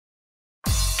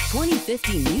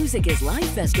2050 Music is Life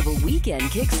Festival weekend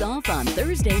kicks off on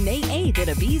Thursday, May 8th at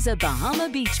Ibiza Bahama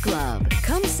Beach Club.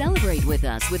 Come celebrate with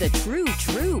us with a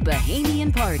true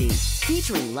Bahamian party,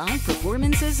 featuring live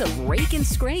performances of Rake N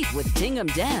Scrape with Tingham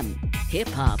Dem,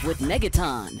 hip-hop with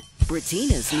Megaton,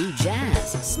 Brittina's new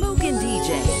jazz, smokin'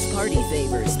 DJs, party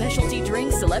favors, specialty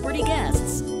drinks, celebrity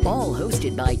guests, all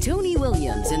hosted by Tony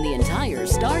Williams and the entire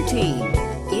Star team.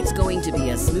 It's going to be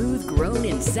a smooth, grown,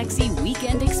 and sexy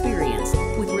weekend experience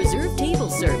with reserved table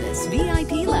service,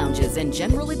 VIP lounges, and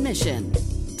general admission.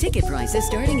 Ticket prices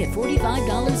starting at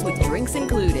 $45 with drinks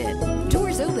included.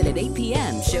 Doors open at 8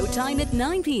 p.m., showtime at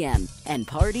 9 p.m., and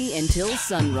party until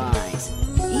sunrise.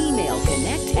 Email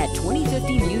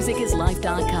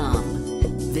connect@2050musicislife.com.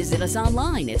 Visit us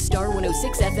online at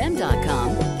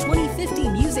star106fm.com,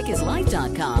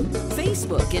 2050musicislife.com,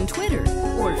 Facebook and Twitter,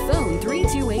 or phone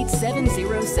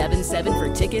 328-7077 for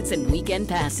tickets and weekend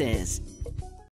passes.